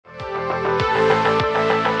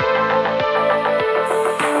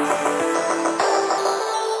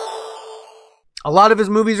A lot of his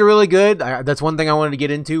movies are really good. That's one thing I wanted to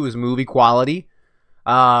get into is movie quality.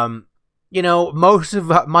 You know, most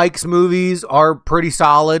of Mike's movies are pretty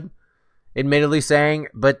solid, admittedly saying,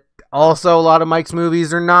 but also a lot of Mike's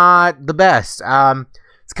movies are not the best.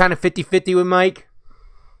 It's kind of 50-50 with Mike.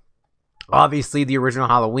 Obviously, the original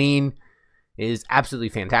Halloween is absolutely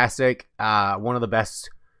fantastic. One of the best.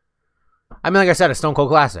 I mean, like I said, a Stone Cold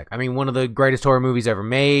classic. I mean, one of the greatest horror movies ever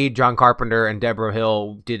made. John Carpenter and Deborah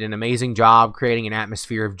Hill did an amazing job creating an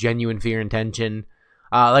atmosphere of genuine fear and tension.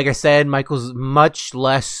 Like I said, Michael's much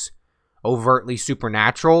less overtly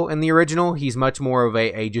supernatural in the original. He's much more of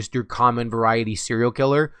a just your common variety serial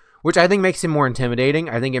killer, which I think makes him more intimidating.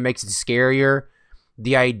 I think it makes it scarier.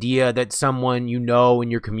 The idea that someone you know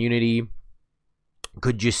in your community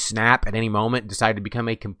could just snap at any moment and decide to become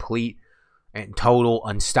a complete and total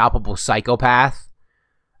unstoppable psychopath.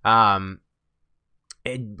 I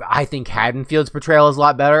think Haddonfield's portrayal is a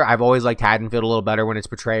lot better. I've always liked Haddonfield a little better when it's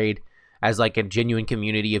portrayed as like a genuine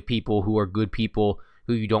community of people who are good people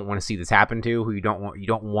who you don't want to see this happen to, who you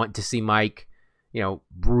don't want to see Mike, you know,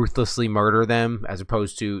 ruthlessly murder them, as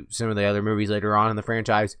opposed to some of the other movies later on in the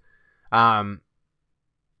franchise.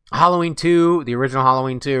 Halloween 2, the original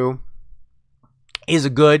Halloween 2, is a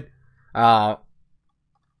good. It's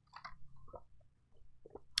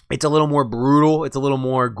a little more brutal. It's a little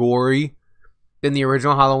more gory than the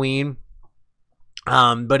original Halloween.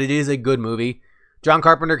 But it is a good movie. John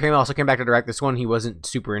Carpenter also came back to direct this one. He wasn't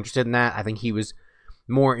super interested in that. I think he was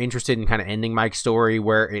more interested in kind of ending Mike's story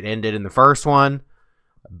where it ended in the first one.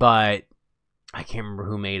 But I can't remember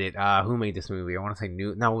who made it. Who made this movie? I want to say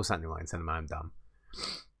No, it's not New Line Cinema. I'm dumb.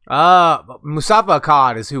 Mustafa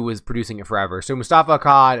Akkad is who was producing it forever. So Mustafa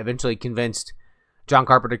Akkad eventually convinced John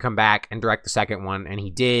Carpenter to come back and direct the second one, and he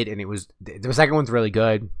did, and the second one's really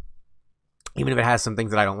good, even if it has some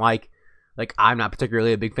things that I don't like. Like, I'm not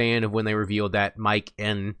particularly a big fan of when they revealed that Mike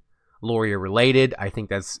and Laurie are related. I think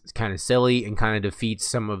that's kind of silly and kind of defeats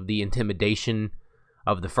some of the intimidation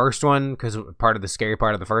of the first one, because part of the scary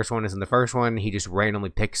part of the first one is in the first one, he just randomly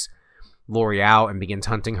picks Laurie out and begins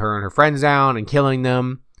hunting her and her friends down and killing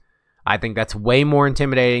them. I think that's way more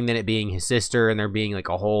intimidating than it being his sister and there being like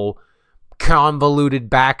a whole convoluted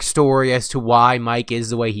backstory as to why Mike is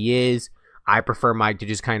the way he is. I prefer Mike to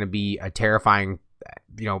just kind of be a terrifying,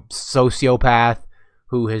 you know, sociopath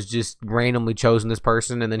who has just randomly chosen this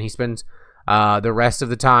person, and then he spends the rest of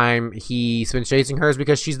the time he spends chasing her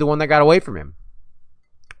because she's the one that got away from him.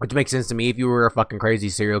 Which makes sense to me. If you were a fucking crazy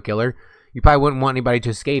serial killer, you probably wouldn't want anybody to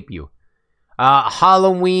escape you.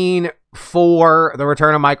 Halloween 4, The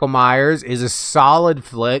Return of Michael Myers, is a solid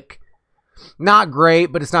flick. Not great,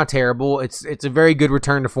 but it's not terrible. It's a very good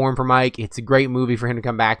return to form for Mike. It's a great movie for him to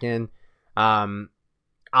come back in.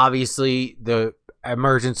 Obviously, the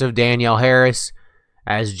emergence of Danielle Harris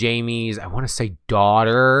as Jamie's, I want to say,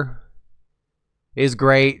 daughter is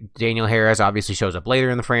great. Danielle Harris obviously shows up later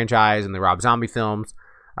in the franchise in the Rob Zombie films.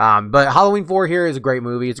 But Halloween 4 here is a great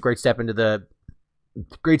movie. It's a great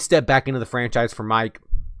step back into the franchise for Mike.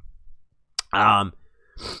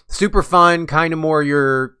 Super fun, kind of more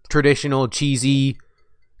your traditional cheesy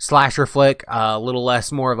slasher flick, a little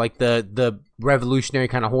less more of like the revolutionary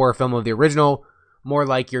kind of horror film of the original, more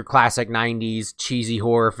like your classic 90s cheesy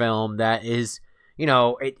horror film that is, you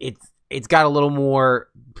know, it's got a little more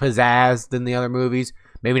pizzazz than the other movies,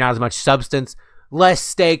 maybe not as much substance, less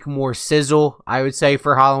steak, more sizzle, I would say,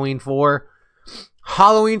 for Halloween 4.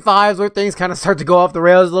 Halloween 5 is where things kind of start to go off the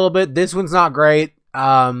rails a little bit. This one's not great.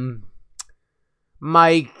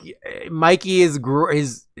 Mikey is,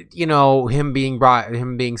 you know, him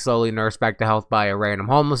being slowly nursed back to health by a random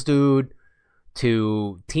homeless dude,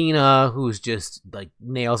 to Tina, who's just like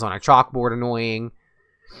nails on a chalkboard annoying,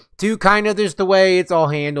 to kind of just the way it's all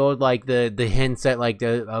handled, like the hints at like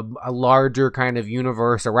a larger kind of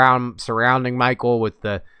universe surrounding Michael with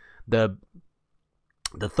the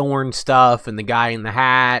Thorn stuff and the guy in the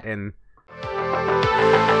hat, and